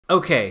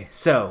Okay,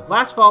 so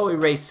last fall we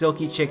raised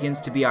silky chickens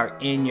to be our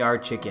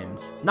in-yard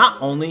chickens. Not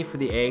only for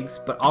the eggs,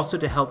 but also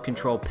to help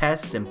control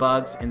pests and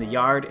bugs in the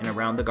yard and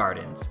around the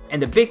gardens.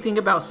 And the big thing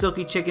about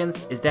silky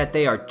chickens is that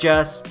they are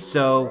just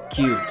so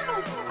cute.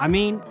 I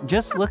mean,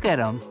 just look at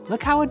them.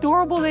 Look how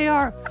adorable they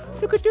are.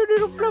 Look at their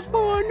little fluff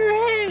ball on their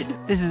head.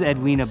 This is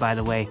Edwina, by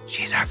the way.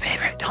 She's our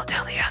favorite, don't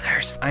tell the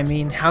others. I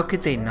mean, how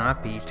could they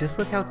not be? Just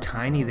look how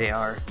tiny they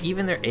are.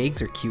 Even their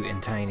eggs are cute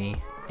and tiny.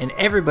 And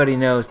everybody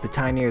knows the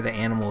tinier the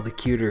animal, the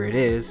cuter it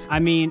is. I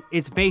mean,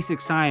 it's basic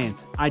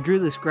science. I drew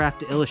this graph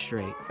to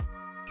illustrate.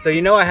 So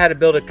you know I had to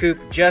build a coop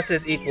just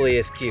as equally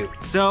as cute.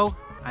 So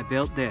I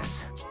built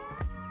this.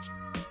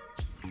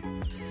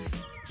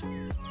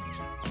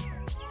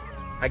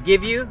 I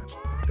give you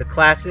the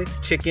classic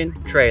chicken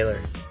trailer.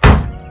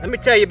 Let me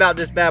tell you about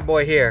this bad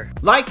boy here.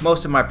 Like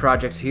most of my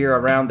projects here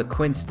around the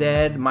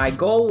Quinstead, my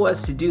goal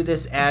was to do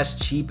this as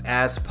cheap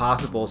as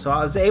possible. So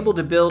I was able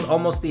to build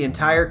almost the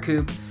entire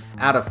coop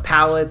out of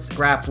pallets,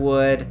 scrap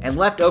wood, and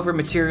leftover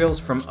materials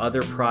from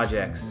other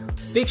projects.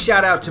 Big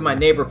shout out to my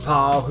neighbor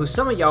Paul, who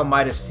some of y'all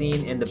might have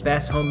seen in the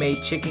best homemade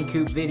chicken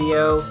coop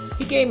video.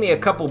 He gave me a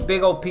couple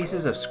big old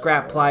pieces of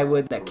scrap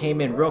plywood that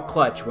came in real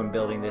clutch when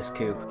building this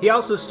coop. He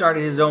also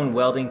started his own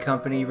welding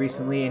company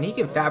recently, and he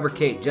can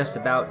fabricate just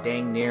about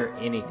dang near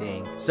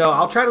anything. So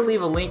I'll try to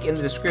leave a link in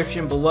the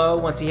description below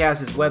once he has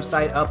his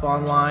website up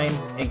online,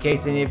 in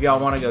case any of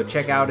y'all want to go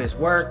check out his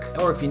work,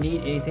 or if you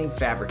need anything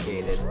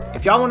fabricated.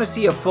 If y'all want to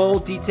see a full,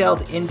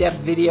 detailed, in-depth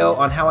video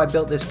on how I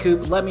built this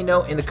coop, let me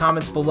know in the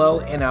comments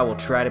below, and I will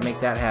try to make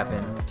that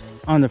happen.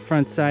 On the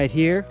front side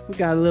here, we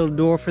got a little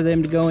door for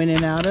them to go in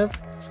and out of.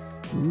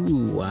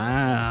 Ooh,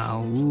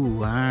 wow. Ooh,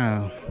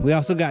 wow. We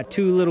also got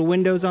 2 little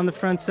windows on the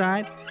front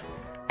side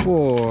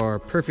for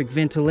perfect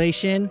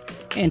ventilation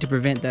and to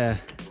prevent the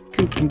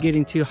coop from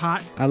getting too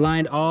hot. I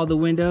lined all the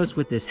windows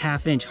with this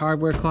 1/2-inch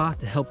hardware cloth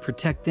to help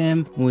protect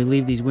them when we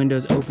leave these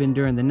windows open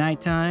during the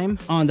nighttime.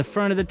 On the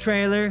front of the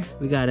trailer,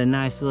 we got a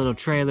nice little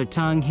trailer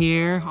tongue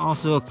here,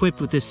 also equipped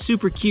with this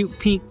super cute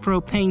pink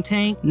propane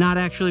tank. Not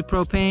actually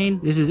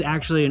propane. This is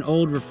actually an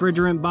old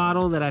refrigerant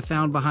bottle that I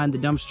found behind the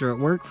dumpster at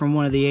work from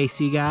one of the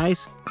AC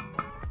guys.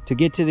 To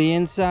get to the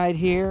inside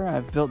here,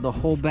 I've built the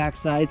whole back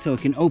side so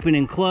it can open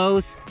and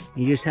close.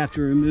 You just have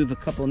to remove a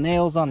couple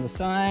nails on the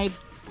side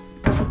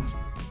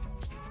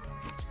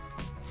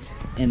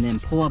and then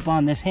pull up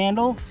on this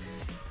handle,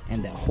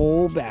 and the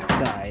whole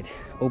backside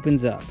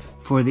opens up.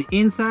 For the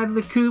inside of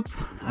the coop,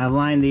 I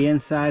lined the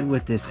inside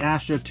with this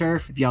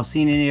AstroTurf. If y'all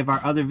seen any of our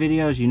other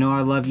videos, you know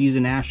I love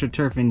using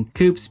AstroTurf in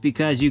coops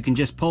because you can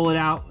just pull it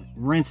out,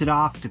 rinse it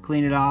off to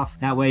clean it off.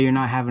 That way you're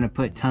not having to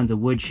put tons of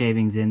wood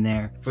shavings in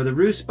there. For the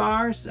roof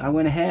spars, I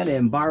went ahead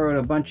and borrowed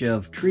a bunch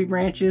of tree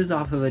branches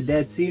off of a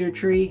dead cedar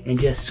tree and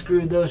just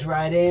screwed those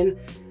right in.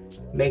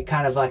 Make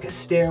kind of like a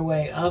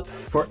stairway up.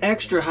 For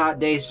extra hot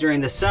days during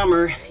the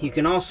summer, you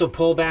can also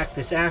pull back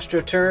this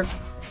AstroTurf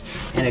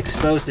and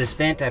expose this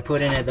vent I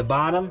put in at the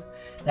bottom.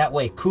 That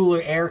way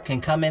cooler air can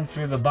come in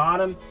through the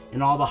bottom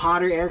and all the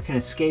hotter air can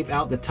escape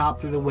out the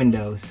top through the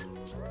windows.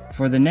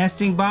 For the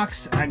nesting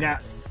box, I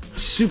got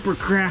super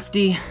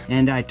crafty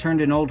and I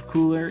turned an old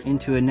cooler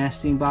into a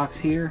nesting box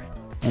here,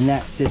 and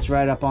that sits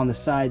right up on the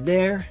side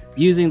there.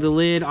 Using the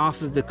lid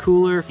off of the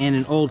cooler and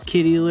an old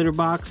kitty litter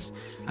box,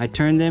 I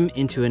turned them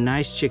into a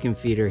nice chicken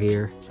feeder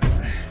here.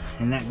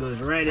 And that goes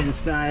right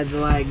inside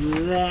like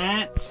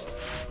that.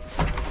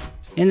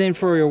 And then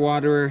for your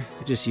waterer,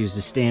 just use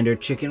the standard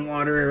chicken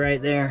waterer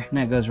right there. And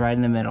that goes right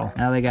in the middle.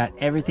 Now they got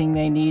everything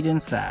they need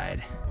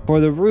inside.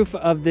 For the roof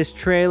of this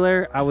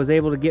trailer, I was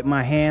able to get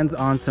my hands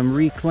on some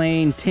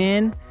reclaimed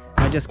tin.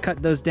 I just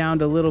cut those down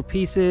to little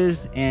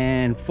pieces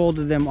and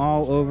folded them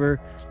all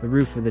over the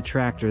roof of the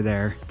tractor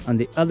there. On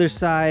the other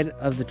side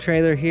of the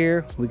trailer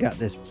here, we got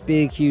this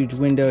big huge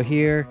window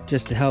here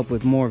just to help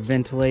with more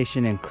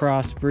ventilation and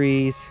cross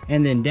breeze.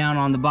 And then down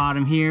on the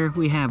bottom here,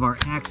 we have our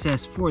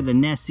access for the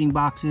nesting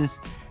boxes.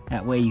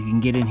 That way you can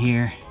get in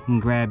here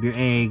and grab your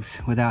eggs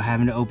without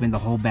having to open the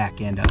whole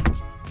back end up.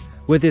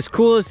 With as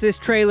cool as this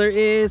trailer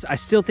is, I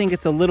still think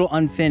it's a little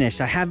unfinished.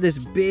 I have this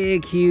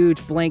big,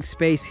 huge blank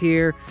space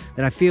here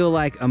that I feel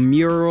like a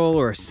mural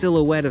or a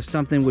silhouette of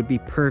something would be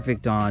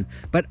perfect on,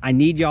 but I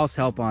need y'all's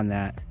help on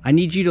that. I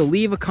need you to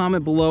leave a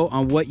comment below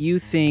on what you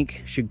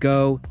think should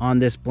go on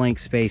this blank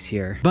space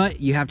here. But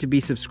you have to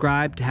be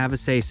subscribed to have a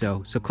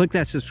say-so. So click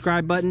that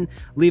subscribe button,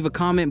 leave a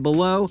comment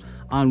below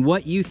on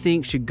what you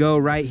think should go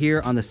right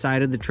here on the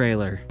side of the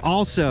trailer.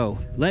 Also,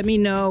 let me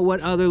know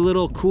what other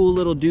little cool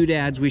little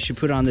doodads we should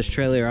put on this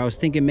trailer. I was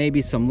thinking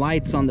maybe some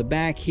lights on the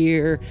back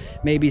here,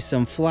 maybe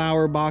some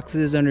flower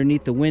boxes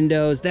underneath the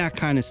windows, that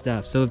kind of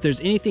stuff. So if there's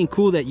anything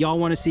cool that y'all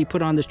want to see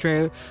put on this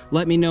trailer,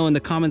 let me know in the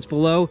comments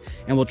below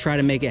and we'll try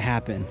to make it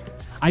happen.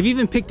 I've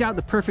even picked out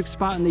the perfect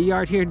spot in the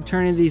yard here to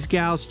turn into these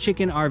gals'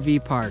 chicken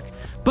RV park.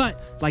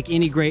 But like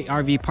any great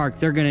RV park,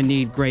 they're gonna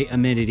need great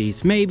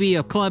amenities. Maybe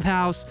a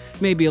clubhouse,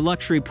 maybe a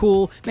luxury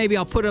pool, maybe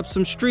I'll put up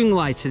some string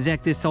lights to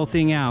deck this whole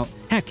thing out.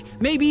 Heck,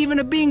 maybe even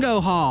a bingo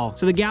hall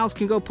so the gals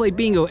can go play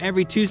bingo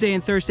every Tuesday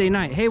and Thursday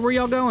night. Hey, where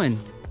y'all going?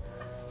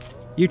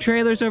 Your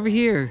trailer's over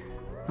here.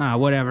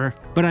 whatever.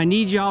 But I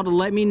need y'all to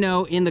let me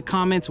know in the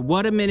comments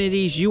what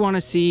amenities you want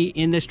to see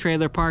in this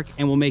trailer park,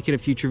 and we'll make it a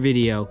future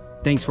video.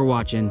 Thanks for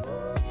watching.